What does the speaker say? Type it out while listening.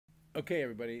Okay,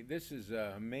 everybody, this is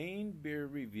a Maine beer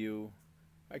review.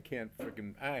 I have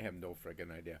no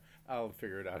freaking idea. I'll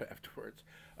figure it out afterwards.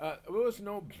 There was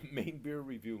no Maine beer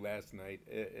review last night.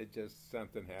 It just,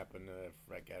 something happened.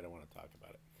 Frick, I don't want to talk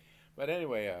about it. But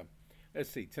anyway, let's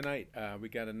see. Tonight, we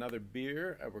got another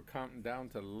beer. We're counting down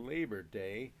to Labor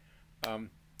Day. Um,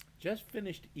 just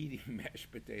finished eating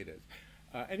mashed potatoes.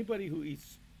 Anybody who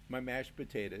eats my mashed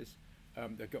potatoes,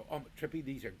 they go, "Oh, Trippy,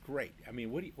 these are great. I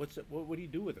mean, what do you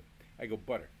do with them?" I go,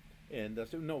 "Butter." And they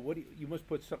say, "No, you must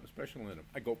put something special in them."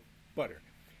 I go, "Butter."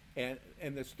 And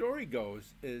the story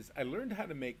goes is I learned how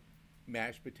to make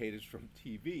mashed potatoes from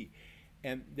TV,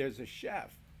 and there's a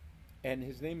chef, and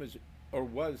his name is, or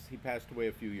was, he passed away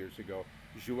a few years ago,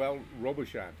 Joel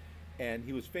Robuchon, and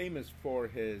he was famous for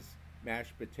his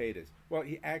mashed potatoes. Well,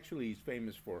 he's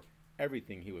famous for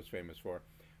everything he was famous for,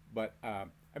 but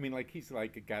I mean, like he's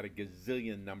like got a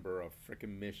gazillion number of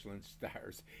freaking Michelin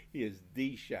stars. He is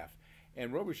the chef,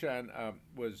 and Robuchon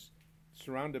was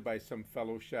surrounded by some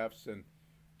fellow chefs, and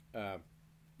uh,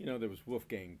 there was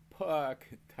Wolfgang Puck,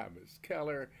 Thomas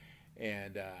Keller,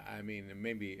 and I mean,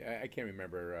 maybe I can't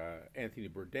remember Anthony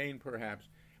Bourdain, perhaps.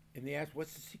 And they asked,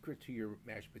 "What's the secret to your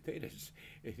mashed potatoes?"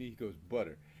 And he goes,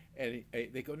 "Butter." And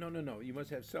they go, "No, no, no, you must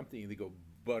have something." And they go,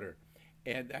 "Butter."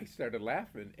 And I started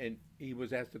laughing. And he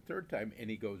was asked a third time, and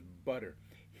he goes, "Butter."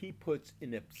 He puts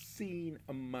an obscene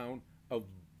amount of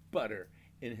butter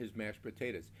in his mashed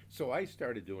potatoes. So I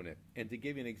started doing it. And to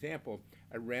give you an example,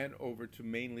 I ran over to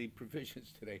Mainly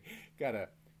Provisions today, got a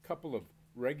couple of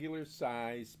regular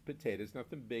size potatoes,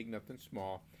 nothing big, nothing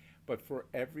small. But for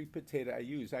every potato I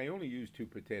use, I only use two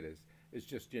potatoes. It's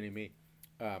just Jenny me.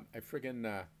 I put in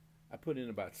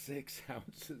about 6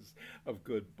 ounces of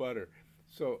good butter.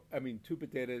 So I mean, two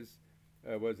potatoes.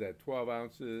 Was that 12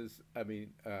 ounces? I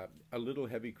mean, a little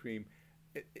heavy cream.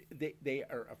 They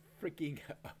are a freaking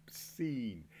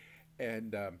obscene,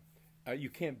 and you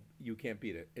can't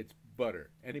beat it. It's butter.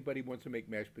 Anybody wants to make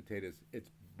mashed potatoes, it's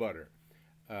butter.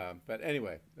 But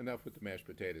anyway, enough with the mashed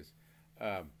potatoes.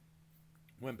 Um,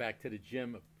 Went back to the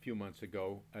gym a few months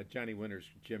ago. Johnny Winter's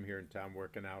gym here in town,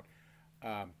 working out.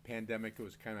 Pandemic, it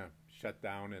was kind of shut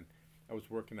down, and I was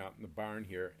working out in the barn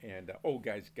here. And old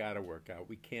guys gotta work out.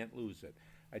 We can't lose it.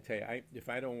 I tell you, if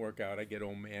I don't work out, I get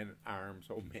old man arms,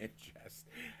 old man chest.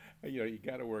 You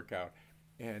gotta work out.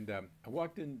 And I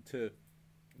walked into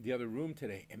the other room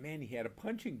today, and man, he had a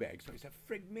punching bag. So I said,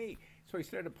 "Frig me!" So I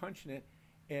started punching it,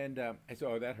 and I said,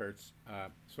 "Oh, that hurts."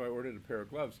 So I ordered a pair of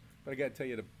gloves. But I got to tell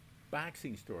you the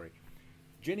boxing story.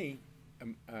 Ginny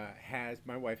has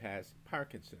my wife has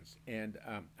Parkinson's, and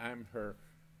I'm her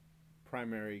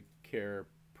primary care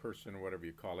person, or whatever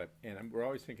you call it. And we're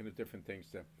always thinking of different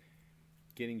things to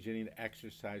getting Ginny to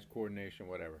exercise, coordination,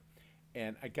 whatever.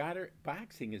 And I got her,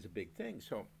 boxing is a big thing.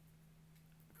 So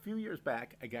a few years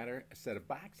back, I got her a set of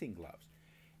boxing gloves,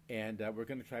 and we're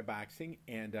going to try boxing.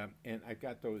 And I've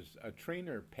got those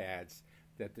trainer pads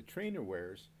that the trainer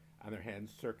wears on their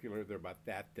hands, circular. They're about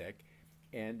that thick,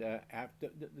 and after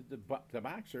the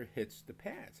boxer hits the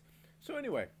pads. So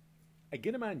anyway, I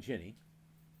get them on Ginny,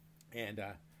 and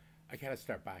I gotta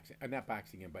start boxing. I'm not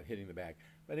boxing him, but hitting the bag.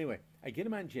 But anyway, I get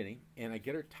him on Ginny, and I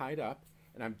get her tied up,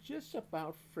 and I'm just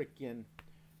about freaking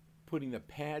putting the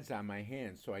pads on my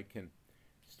hands so I can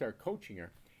start coaching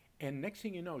her. And next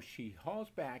thing you know, she hauls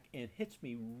back and hits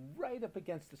me right up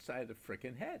against the side of the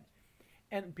freaking head.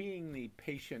 And being the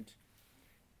patient,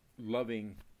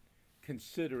 loving,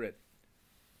 considerate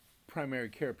primary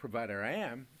care provider I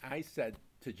am, I said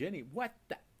to Jenny, "What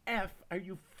the F are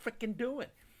you freaking doing?"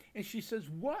 And she says,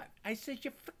 "What?" I says,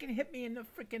 "You freaking hit me in the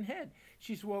freaking head."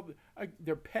 She says, "Well,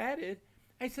 they're padded."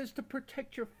 I says, "To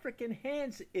protect your freaking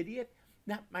hands, idiot,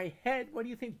 not my head. What do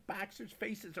you think boxers'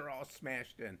 faces are all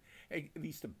smashed in? At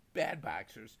least the bad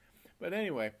boxers." But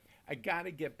anyway, I got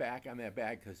to get back on that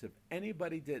bag, because if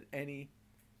anybody did any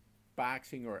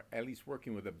boxing, or at least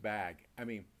working with a bag, I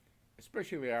mean,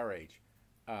 especially our age,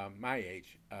 my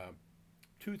age,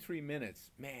 2 3 minutes,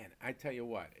 man, I tell you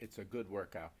what, it's a good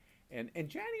workout. And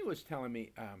Johnny was telling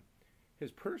me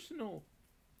his personal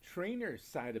trainer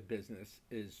side of business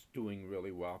is doing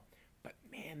really well, but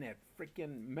man, that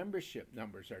freaking membership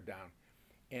numbers are down,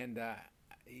 and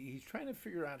he's trying to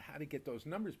figure out how to get those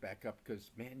numbers back up,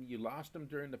 because man, you lost them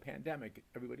during the pandemic.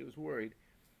 Everybody was worried,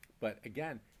 but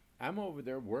again, I'm over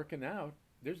there working out.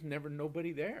 There's never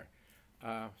nobody there.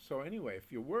 So anyway,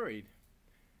 if you're worried,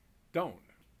 don't.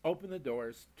 Open the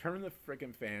doors, turn the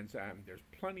friggin' fans on. There's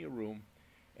plenty of room,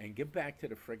 and get back to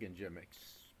the friggin' gym,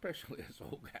 especially as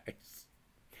old guys.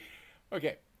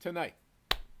 Okay, tonight.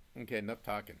 Okay, enough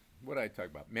talking. What did I talk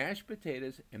about? Mashed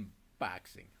potatoes and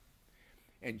boxing.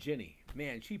 And Ginny,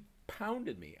 man, she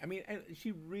pounded me. I mean, and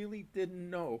she really didn't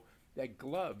know that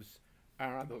gloves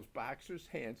are on those boxers'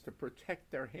 hands to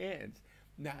protect their hands,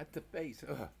 not the face.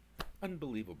 Ugh,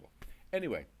 unbelievable.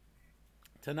 Anyway,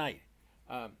 tonight,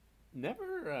 um,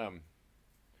 never,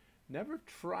 never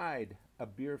tried a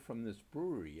beer from this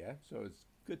brewery yet, so it's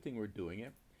a good thing we're doing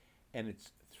it. And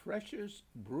it's Thresher's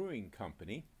Brewing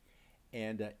Company,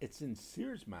 and it's in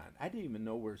Searsmont. I didn't even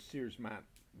know where Searsmont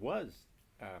was,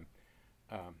 um,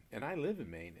 and I live in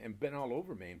Maine and been all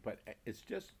over Maine, but it's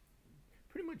just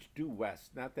pretty much due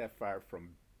west, not that far from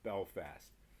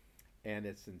Belfast, and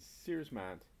it's in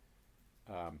Searsmont,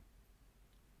 um,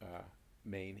 uh,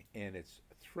 Maine, and it's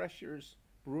Thresher's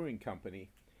Brewing Company,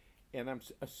 and I'm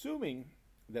assuming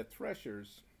that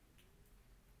Thresher's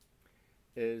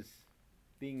is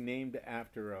being named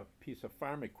after a piece of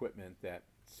farm equipment that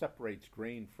separates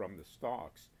grain from the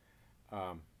stalks,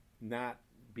 not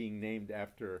being named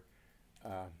after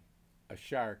uh, a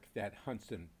shark that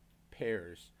hunts in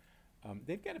pairs.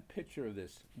 They've got a picture of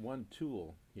this one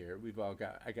tool here. We've all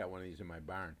got. I got one of these in my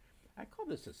barn. I call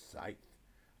this a scythe.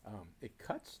 It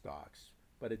cuts stalks,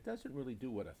 but it doesn't really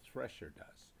do what a thresher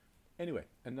does. Anyway,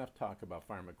 enough talk about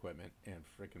farm equipment and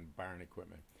frickin' barn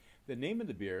equipment. The name of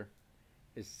the beer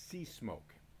is Sea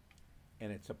Smoke,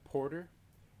 and it's a porter.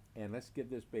 And let's give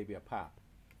this baby a pop.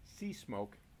 Sea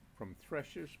Smoke from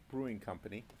Thresher's Brewing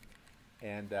Company,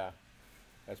 and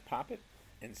let's pop it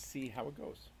and see how it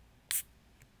goes.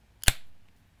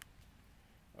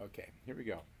 Okay, here we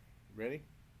go. Ready?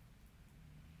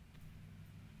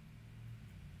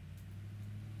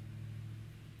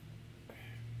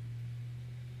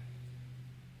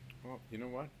 Oh, you know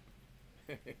what?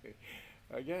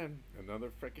 Again,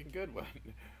 another freaking good one.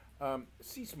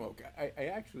 Sea Smoke. I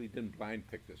actually didn't blind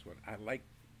pick this one. I like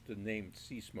the name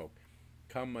Sea Smoke.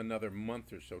 Come another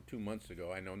month or so, 2 months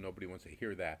ago. I know nobody wants to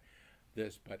hear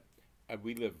this, but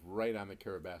we live right on the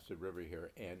Carrabassett River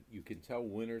here, and you can tell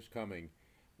winter's coming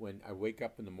when I wake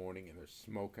up in the morning and there's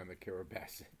smoke on the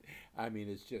Carrabassett. I mean,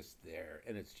 it's just there,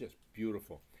 and it's just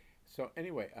beautiful. So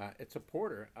anyway, it's a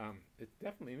porter. It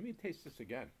definitely. Let me taste this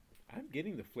again. I'm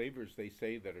getting the flavors they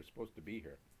say that are supposed to be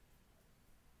here.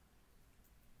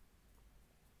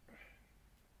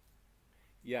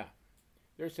 Yeah,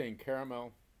 they're saying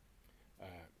caramel,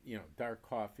 dark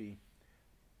coffee,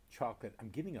 chocolate. I'm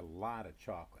getting a lot of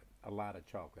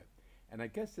chocolate. And I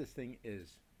guess this thing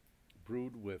is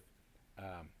brewed with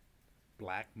um,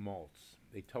 black malts.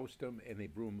 They toast them and they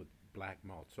brew them with black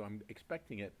malt. So I'm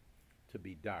expecting it to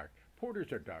be dark.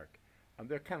 Porters are dark.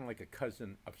 They're kind of like a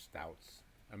cousin of stouts.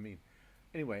 I mean,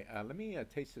 anyway, let me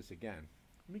taste this again.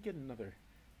 Let me get another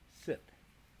sip.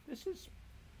 This is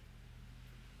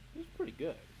this is pretty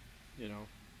good, you know.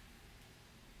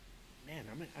 Man,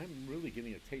 I'm really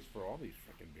getting a taste for all these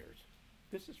freaking beers.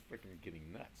 This is freaking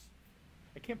getting nuts.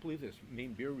 I can't believe this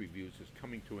Maine Beer Reviews is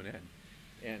coming to an end.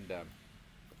 And,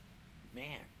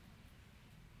 man,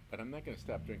 but I'm not going to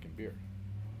stop drinking beer.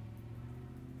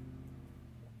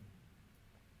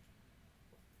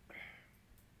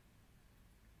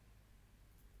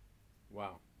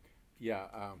 Wow. Yeah,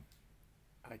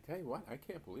 I tell you what, I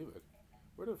can't believe it.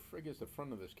 Where the frig is the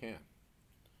front of this can?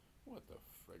 What the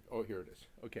frig? Oh, here it is.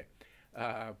 Okay.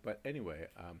 But anyway,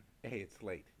 hey, it's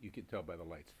late. You can tell by the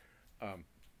lights. Um,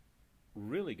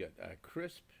 really good.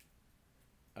 Crisp.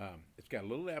 It's got a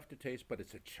little aftertaste, but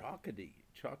it's a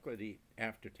chocolatey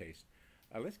aftertaste.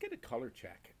 Let's get a color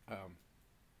check.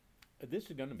 This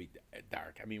is going to be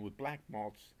dark. I mean, with black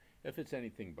malts, if it's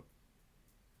anything but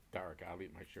dark, I'll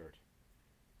eat my shirt.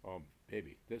 Oh,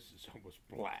 baby, this is almost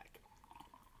black.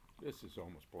 This is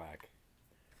almost black.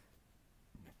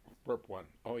 Burp one.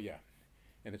 Oh, yeah.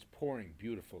 And it's pouring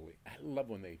beautifully. I love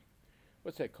when they,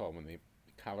 what's that called when the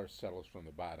collar settles from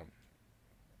the bottom?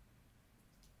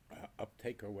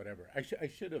 Uptake or whatever. I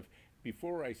should have,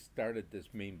 before I started this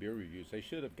Maine Beer Reviews, I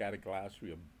should have got a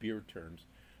glossary of beer terms.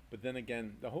 But then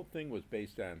again, the whole thing was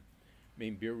based on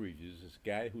Maine Beer Reviews, this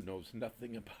guy who knows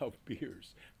nothing about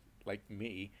beers, like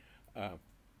me,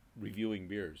 reviewing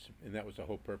beers. And that was the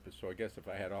whole purpose. So I guess if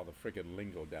I had all the friggin'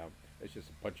 lingo down, it's just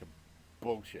a bunch of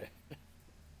bullshit.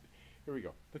 Here we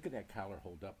go. Look at that collar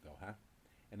hold up, though, huh?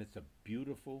 And it's a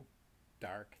beautiful,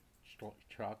 dark,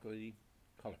 chocolatey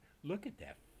color. Look at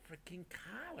that freaking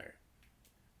collar.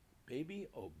 Baby,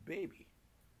 oh baby.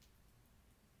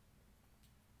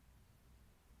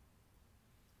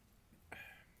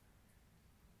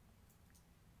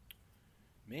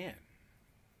 Man.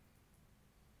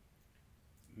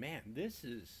 Man, this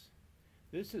is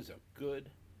a good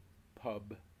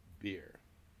pub beer.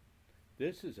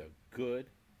 This is a good,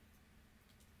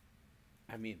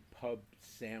 I mean, pub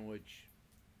sandwich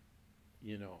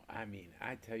I mean,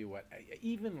 I tell you what,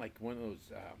 even like one of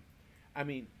those, I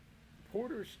mean,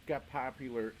 porters got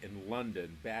popular in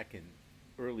London back in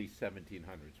early 1700s.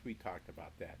 We talked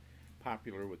about that.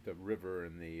 Popular with the river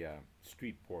and the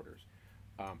street porters.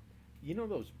 Um,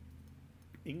 those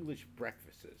English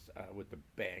breakfasts with the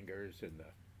bangers and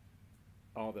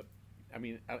all the. I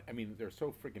mean, they're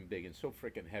so freaking big and so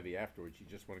freaking heavy. Afterwards, you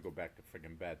just want to go back to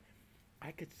freaking bed.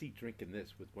 I could see drinking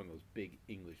this with one of those big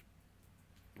English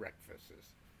breakfasts.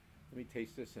 Let me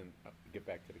taste this and get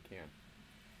back to the can.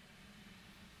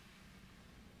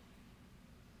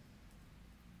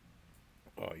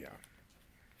 Oh yeah,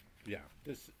 yeah.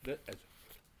 This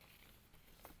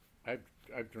I've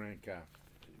I've drank.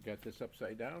 Got this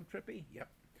upside down, Trippy. Yep.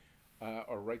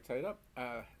 Or right side up.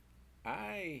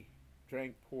 I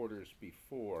drank porters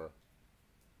before,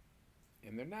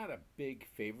 and they're not a big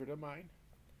favorite of mine,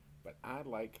 but I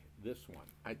like this one.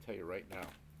 I tell you right now,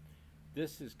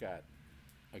 this has got,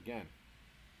 again,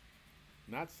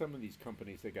 not some of these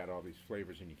companies that got all these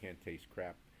flavors and you can't taste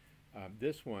crap.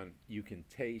 This one, you can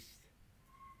taste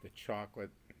the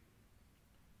chocolate.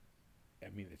 I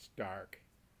mean, it's dark.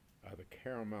 The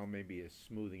caramel maybe is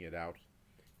smoothing it out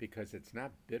because it's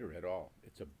not bitter at all.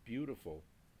 It's a beautiful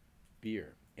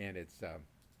beer, and it's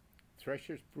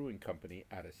Thresher's Brewing Company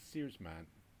out of Searsmont,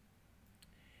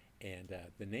 and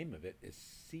the name of it is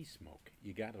Sea Smoke.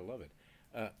 You gotta love it.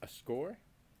 A score?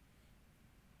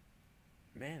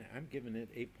 Man, I'm giving it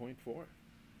 8.4.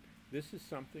 This is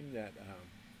something that,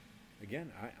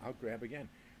 again, I'll grab again.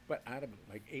 But out of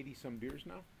like 80 some beers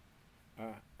now,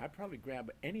 I'd probably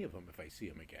grab any of them if I see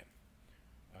them again.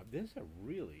 This is a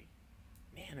really,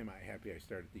 man, am I happy I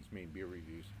started these Maine beer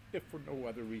reviews. If for no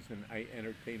other reason, I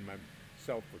entertained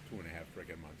myself for 2.5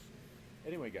 friggin' months.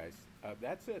 Anyway, guys,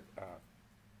 that's it.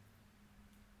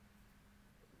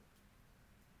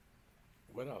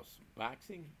 What else?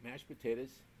 Boxing, mashed potatoes,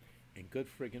 and good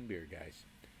friggin' beer, guys.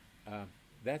 Uh,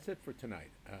 that's it for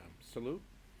tonight. Salute.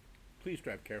 Please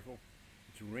drive careful.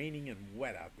 It's raining and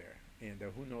wet out there, and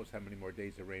who knows how many more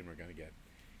days of rain we're going to get.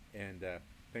 And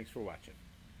thanks for watching.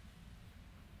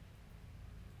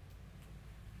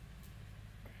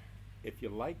 If you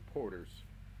like porters,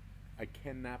 I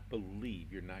cannot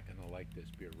believe you're not going to like this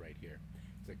beer right here.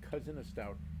 It's a cousin of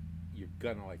stout. You're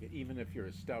going to like it. Even if you're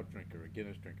a stout drinker, a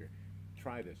Guinness drinker,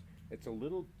 try this. It's a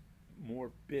little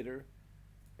more bitter,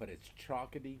 but it's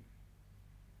chocolatey,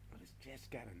 but it's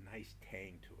just got a nice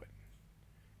tang to it.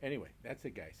 Anyway, that's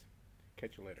it, guys.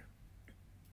 Catch you later.